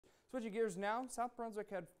Switching gears now, South Brunswick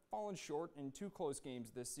had fallen short in 2 close games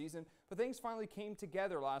this season, but things finally came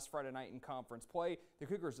together last Friday night in conference play. The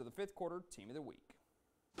Cougars are the 5th quarter Team of the Week.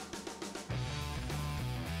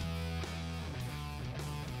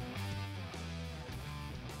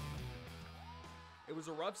 It was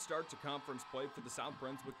a rough start to conference play for the South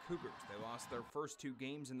Brunswick Cougars. They lost their first 2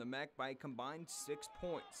 games in the MEC by a combined 6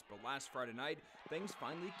 points. But last Friday night, things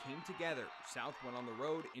finally came together. South went on the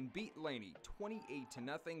road and beat Laney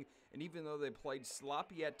 28-0, and even though they played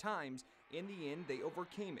sloppy at times, in the end they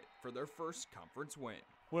overcame it for their first conference win.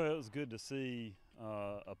 Well, it was good to see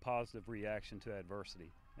a positive reaction to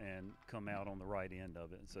adversity and come out on the right end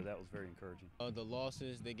of it, so that was very encouraging. The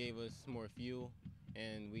losses, they gave us more fuel,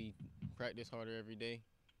 and we practice harder every day,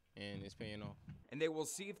 and it's paying off. And they will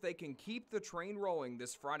see if they can keep the train rolling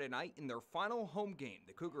this Friday night in their final home game.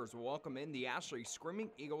 The Cougars will welcome in the Ashley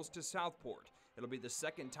Screaming Eagles to Southport. It'll be the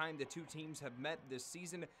second time the 2 teams have met this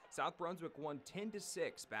season. South Brunswick won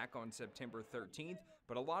 10-6 back on September 13th,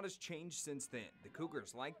 but a lot has changed since then. The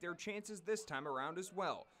Cougars like their chances this time around as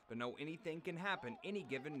well, but know anything can happen any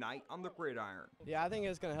given night on the gridiron. Yeah, I think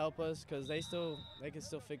it's going to help us because they can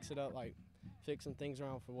still fix it up, like fix some things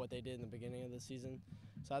around for what they did in the beginning of the season.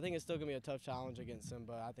 So I think it's still going to be a tough challenge against them,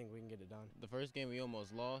 but I think we can get it done. The first game we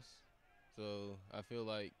almost lost, so I feel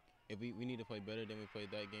like if we need to play better than we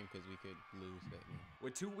played that game because we could lose that game.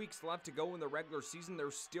 With 2 weeks left to go in the regular season,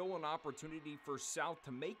 there's still an opportunity for South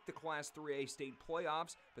to make the Class 3A state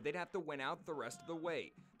playoffs, but they'd have to win out the rest of the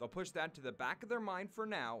way. They'll push that to the back of their mind for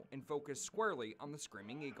now and focus squarely on the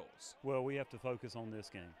Screaming Eagles. Well, we have to focus on this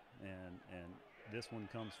game, and this one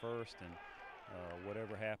comes first, and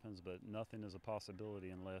whatever happens, but nothing is a possibility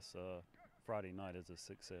unless Friday night is a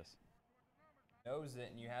success. Knows it,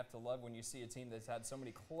 and you have to love when you see a team that's had so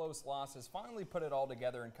many close losses finally put it all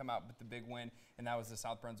together and come out with the big win, and that was the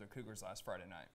South Brunswick Cougars last Friday night.